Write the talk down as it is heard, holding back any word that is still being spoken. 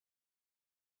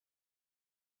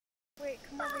Wait,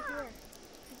 come over here.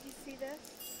 Did you see this?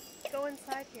 Go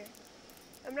inside here.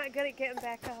 I'm not good at getting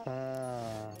back up.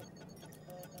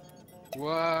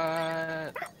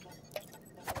 What?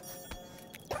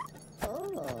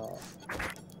 Oh.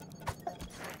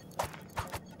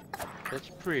 That's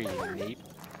pretty neat.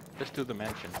 Let's do the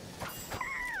mansion.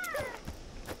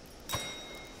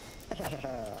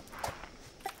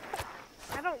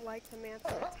 I don't like the mansion.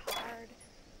 It's hard.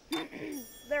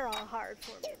 They're all hard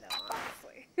for me though,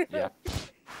 honestly. Yeah.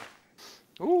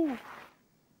 Ooh.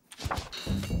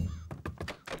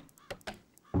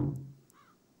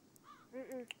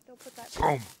 Don't put that.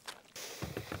 Boom.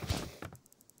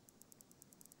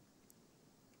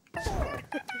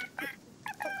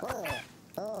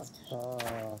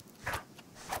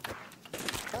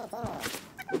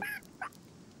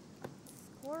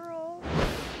 Squirrel.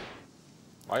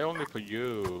 Why only for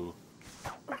you?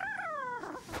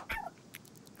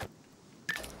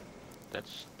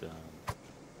 That's dumb.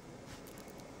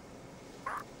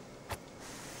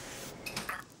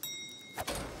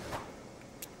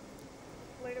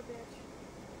 Later, bitch.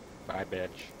 Bye,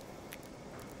 bitch.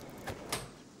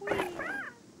 Whee!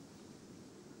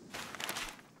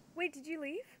 Wait, did you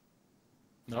leave?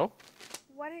 No,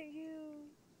 Why didn't you?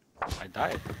 I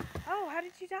died. Oh, how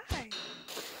did you die?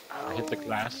 I hit the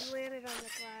glass. You landed on the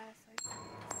glass. I see.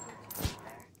 Switch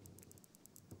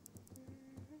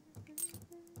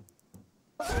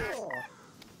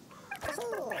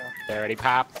there. Dirty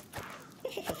pop.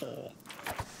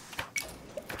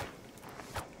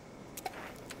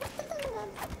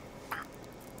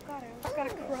 God, I almost got a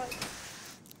crunch.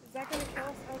 Is that gonna kill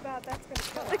us? Oh God, that's gonna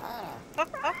kill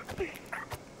me.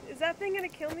 Is that thing gonna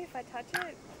kill me if I touch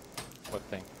it? What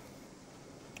thing?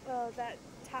 That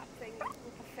top thing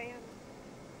with the fan.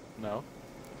 No.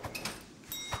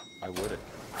 I wouldn't.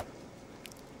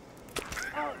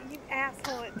 Oh, you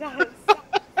asshole, it does.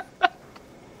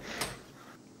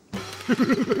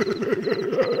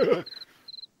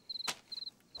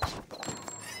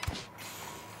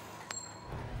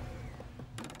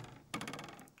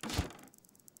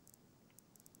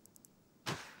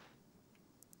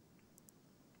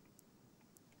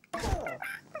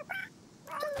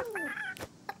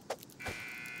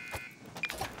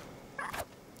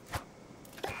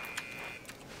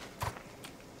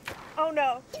 Oh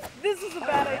no, this is a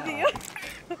bad idea.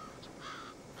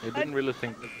 I didn't really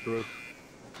think that through.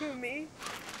 Who, me?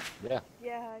 Yeah.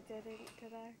 Yeah, I didn't,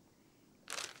 did I?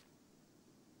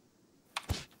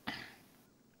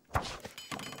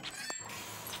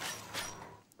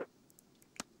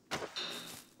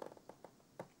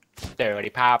 Dirty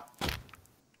pop.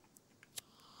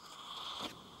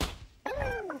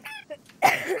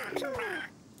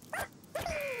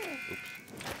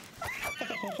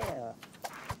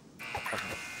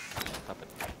 Stop it.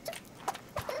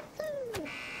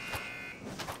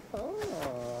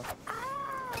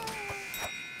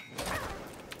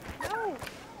 No!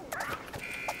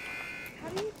 How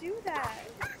do you do that?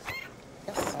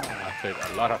 I played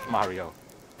a lot of Mario.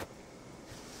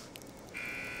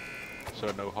 So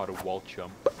I know how to wall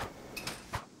jump.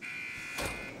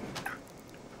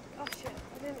 Oh shit,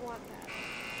 I didn't want that.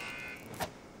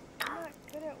 I'm not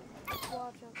good at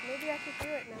wall jump. Maybe I could do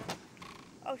it now.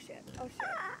 Oh shit, oh shit.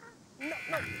 No,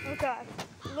 no, oh God.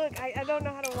 Look, I don't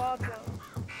know how to wall jump.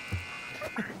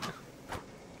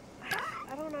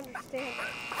 I don't understand it.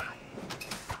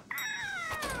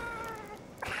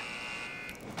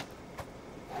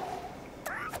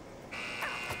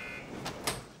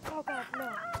 Oh God,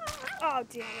 no. Oh,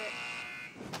 damn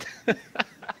it.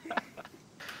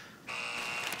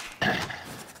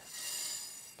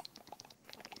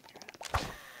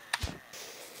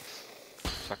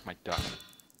 Suck my duck.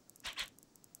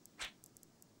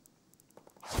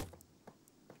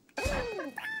 Oh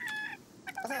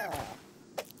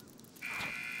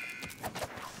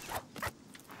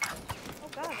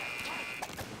God.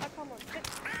 I almost hit.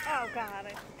 Oh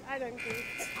God, I done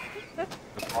goofed.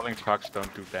 The falling pucks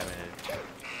don't do damage.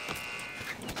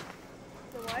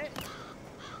 The what?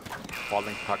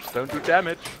 Falling pucks don't do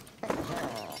damage.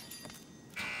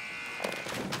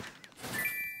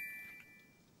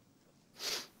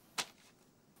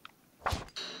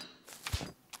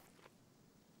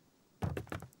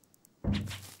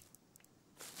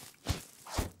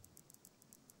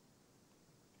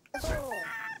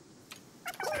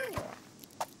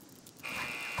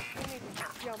 I need to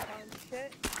jump on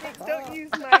shit. Hey, don't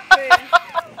use my thing.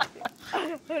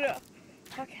 Oh no.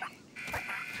 Okay.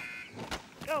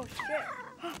 Oh shit.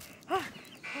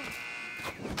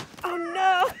 Oh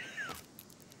no.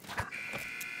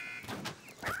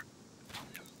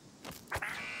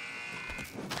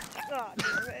 Oh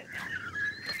damn it.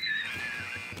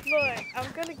 Look.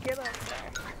 I'm gonna get up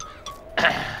there.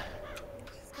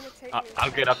 It's just gonna take me a I'll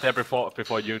get second. up there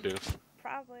before you do.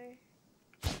 Probably.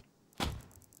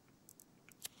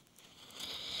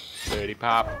 Dirty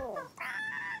pop.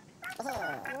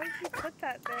 Why did you put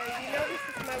that there? You know this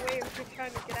is my way of just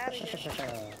trying to get out of here.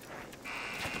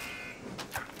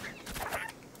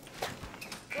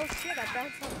 Oh shit, I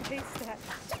bounced off the haystack.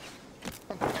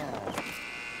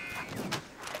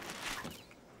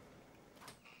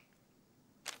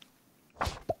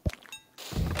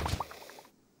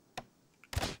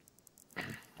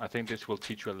 I think this will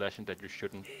teach you a lesson that you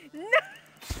shouldn't. No!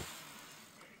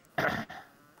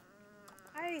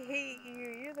 I hate you.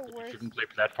 You're the You worst. shouldn't play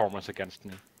platformers against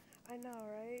me. I know,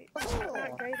 right? I'm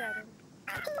not great at them.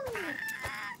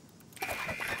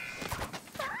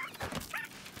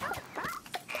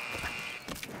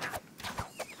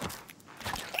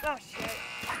 Oh shit.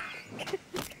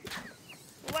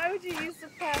 Why would you use the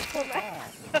platform?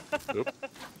 Oop.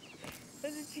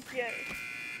 What did you get?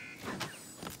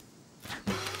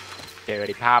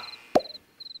 Dirty pop.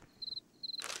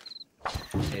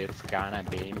 It's gonna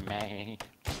be me.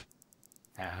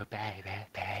 Oh baby,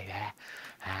 baby,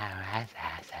 how was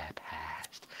I supposed to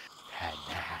know?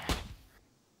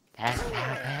 There's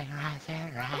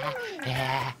nothing right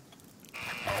here.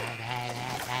 Oh baby,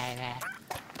 baby,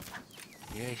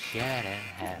 you shouldn't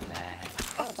have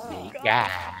let me God. go.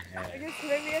 I guess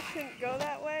maybe I shouldn't go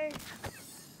that way.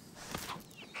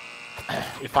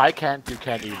 If I can't, you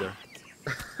can't either.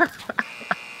 I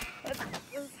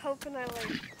was hoping I like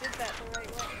did that the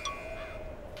right way.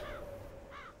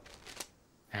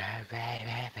 Oh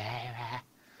baby, baby,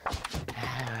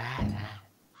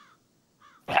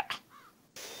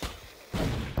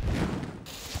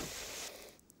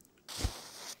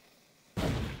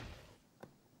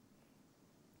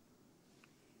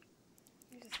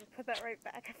 You just put that right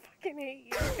back. I fucking hate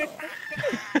you.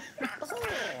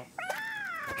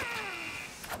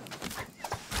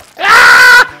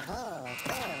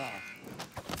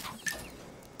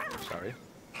 Sorry.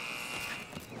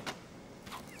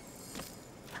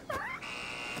 I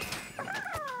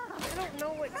don't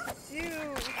know what to do.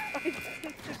 I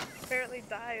just apparently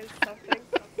die or something.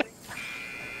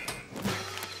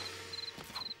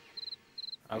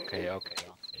 Okay. I'll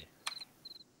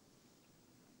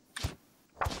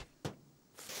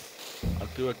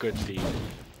do a good deed.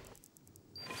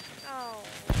 Oh.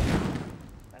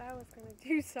 But I was gonna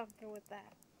do something with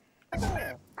that.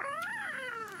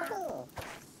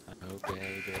 Oh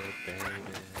baby,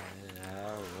 baby,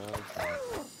 how was I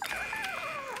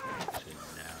to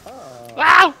know?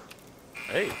 Wow!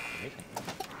 Hey, amazing.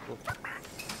 Cool.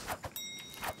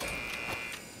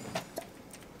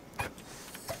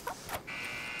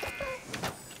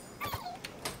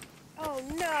 Oh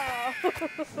no!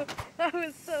 That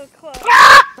was so close.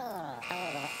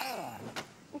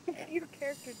 Your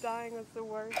character dying was the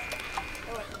worst.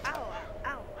 I went ow, ow,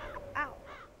 ow, ow.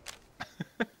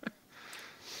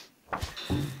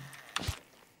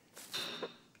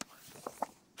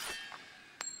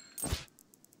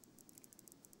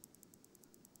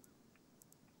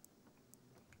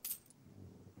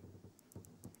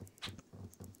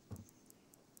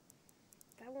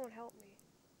 That won't help me.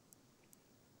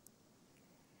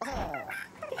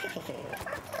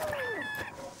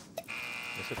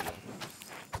 Yes, it will.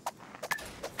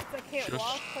 I can't Shush.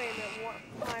 wall climb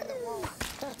it won't.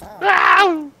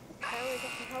 Ow! Apparently it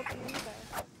doesn't help you either.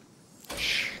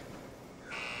 Shh.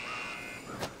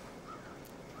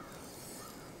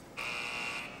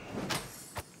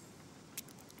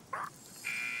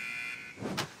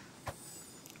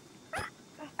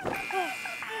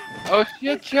 Oh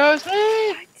shit, Josie!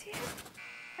 I did.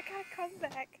 I gotta come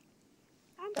back.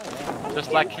 I'm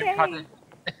Just like okay. you cut.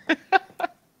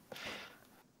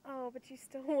 Oh, but you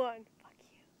still won. Fuck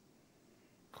you.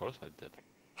 Of course I did.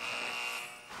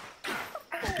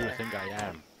 Who do you think I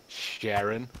am?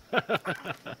 Sharon? No!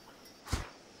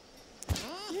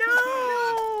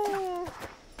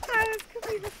 I was gonna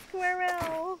be the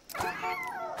squirrel.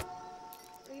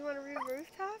 You want to read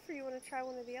Rooftop or you want to try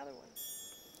one of the other ones?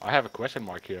 I have a question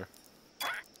mark here.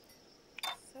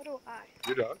 So do I.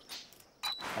 You don't?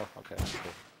 Oh, okay. That's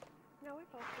cool. No, we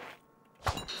both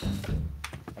do.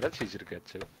 Well, that's easy to get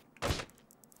to.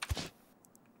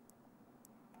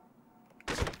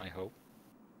 I hope.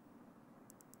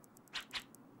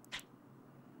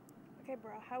 Okay,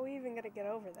 bro, how are we even gonna get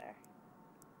over there?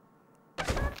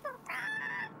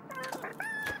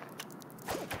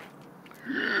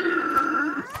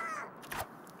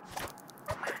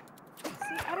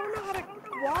 See, I don't know how to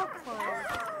wall climb.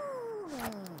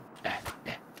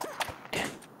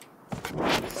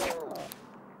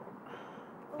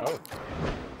 Oh.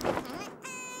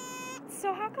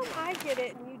 I get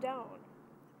it and you don't?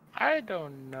 I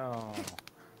don't know.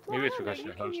 Well, Maybe I it's don't know. because You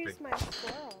you're can hosting. use my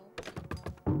squirrel.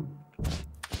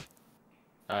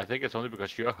 I think it's only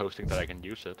because you're hosting that I can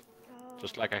use it. Oh.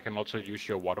 Just like I can also use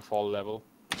your waterfall level.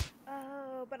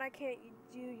 Oh, but I can't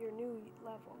do your new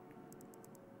level.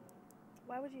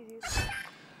 Why would you do that?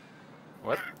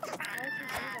 What? Why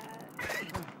would you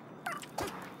do that?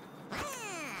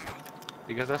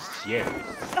 Because that's scary.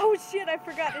 Oh shit, I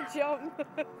forgot to jump.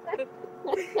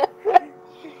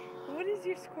 What is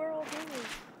your squirrel doing?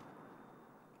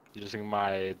 Using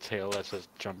my tail as a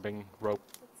jumping rope.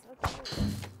 That's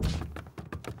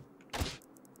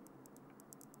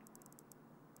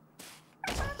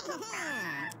so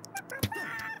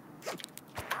cute.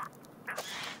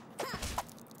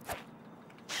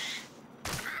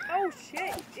 Oh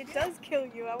shit, it does kill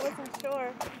you. I wasn't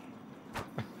sure.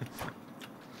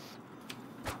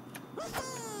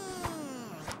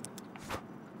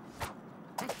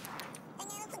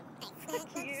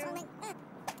 Fuck you.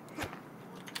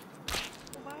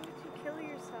 Why would you kill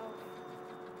yourself?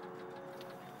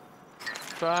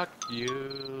 Fuck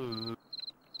you.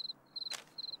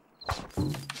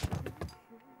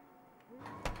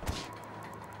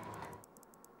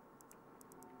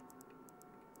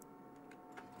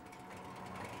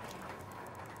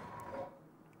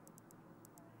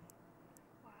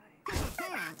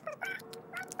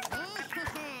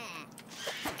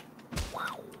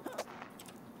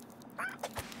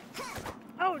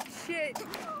 Oh shit!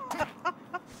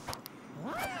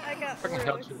 I got Fucking real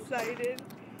hell, too. excited.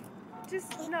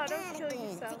 Just, no, don't kill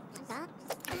yourself. Just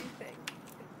do things.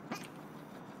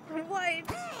 What?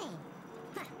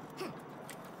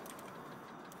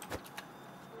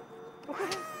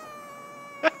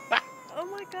 Oh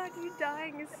my god, you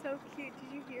dying is so cute.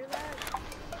 Did you hear that?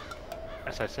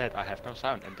 As I said, I have no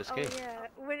sound in this Oh game. yeah,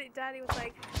 when it died, it was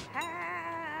like,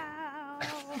 how?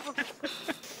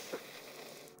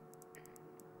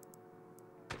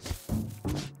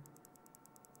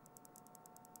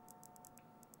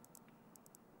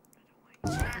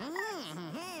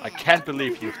 I can't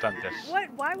believe you've done this. What?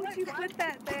 Why would you put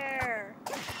that there?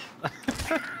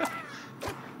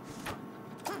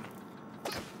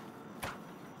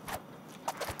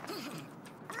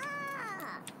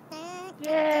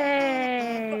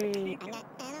 Yay!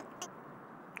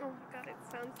 Oh my god, it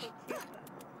sounds so cute though.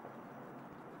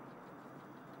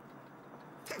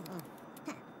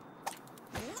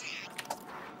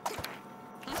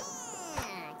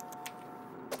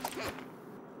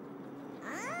 I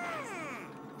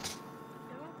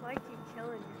don't like you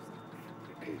killing yourself.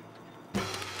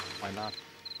 Why not?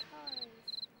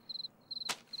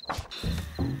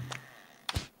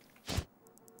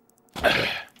 Ugh,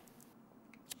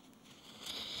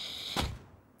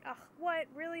 what?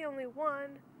 Really only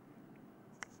one?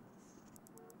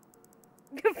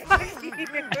 Fuck you.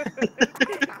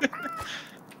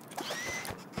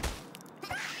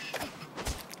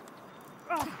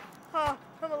 Oh,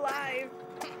 I'm alive.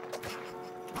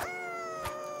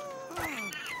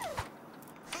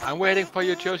 I'm waiting for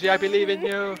you, Josie. I believe in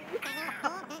you.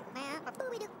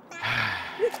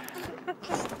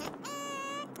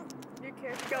 Your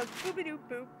character goes boopy doop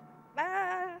boop.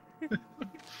 Ah.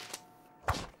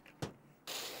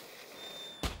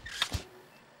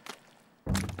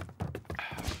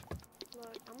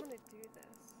 Look, I'm gonna do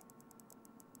this.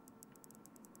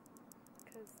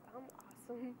 Because I'm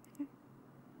awesome.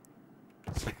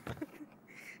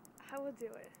 I will do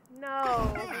it.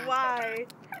 No, why?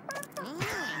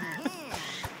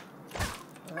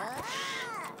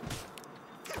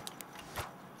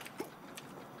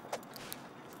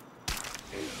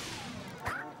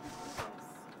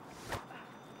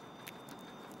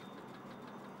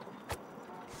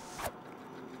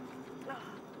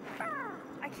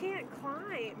 I can't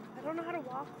climb. I don't know how to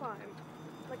wall climb.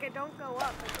 Like, I don't go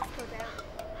up, I just go down.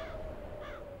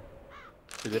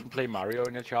 You didn't play Mario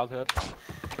in your childhood? Yeah,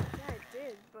 I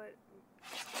did, but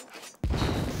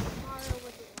Mario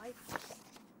wasn't like this.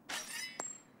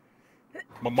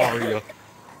 Mario.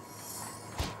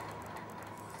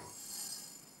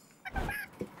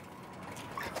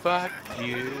 Fuck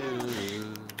you.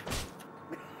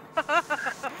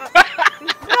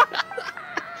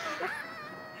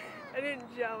 I didn't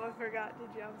jump, I forgot to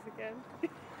jump again. Did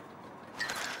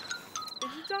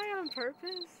you die on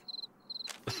purpose?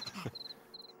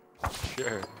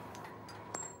 Sure.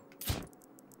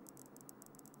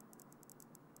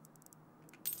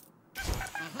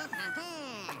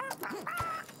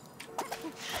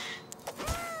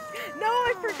 No,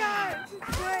 I forgot!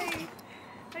 Wait,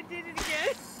 I did it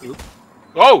again. Oops.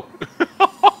 Oh!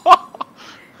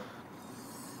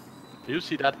 Do you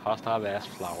see that hostile ass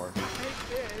flower? I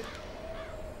did.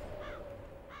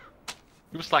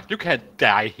 He was like, you can't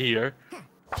die here.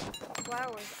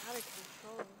 Flower's out of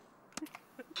control.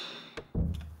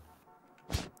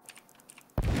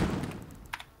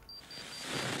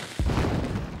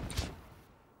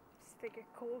 Just think you're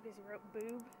cool because you wrote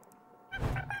boob.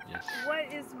 Yes. What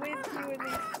is with you in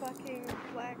these fucking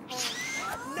black holes?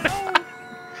 No!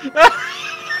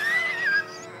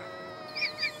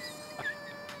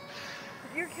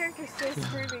 Your character's still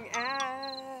screaming, ah!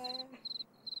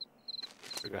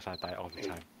 Because I die all the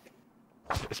time.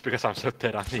 It's because I'm so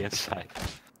dead on the inside.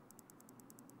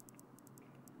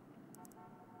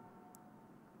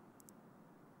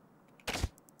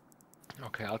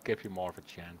 Okay, I'll give you more of a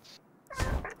chance.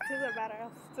 Doesn't matter,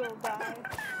 I'll still die.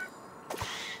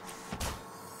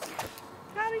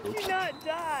 How did you not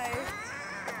die?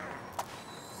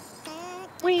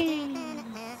 Whee!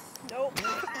 Nope.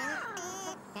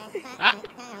 Ah!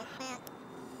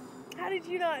 How did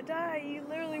you not die? You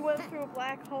literally went through a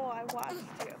black hole. I watched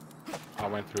you. I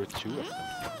went through 2 of them.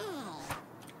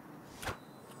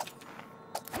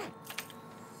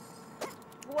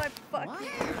 What fuck you?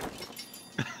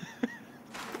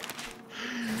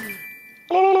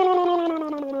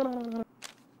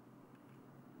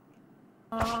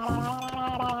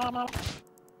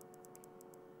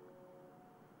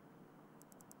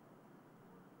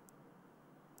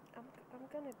 I'm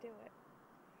gonna do it.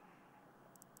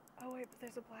 Oh wait, but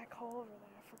there's a black hole over there.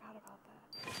 I forgot about that.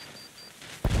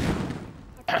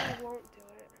 I probably won't do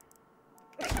it.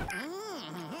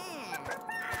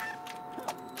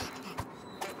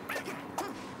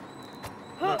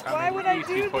 Huh, Look, I why made would it I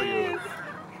easy do for you. this?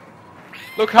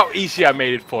 Look how easy I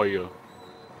made it for you.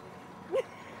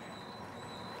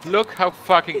 Look how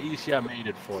fucking easy I made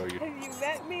it for you. Have you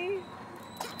met me?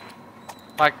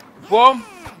 Like, boom,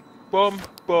 boom,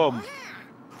 boom.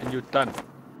 And you're done.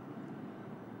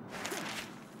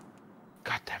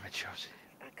 God damn it, Josie.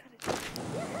 I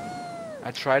could've.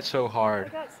 I tried so I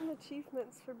hard. got some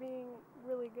achievements for being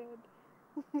really good.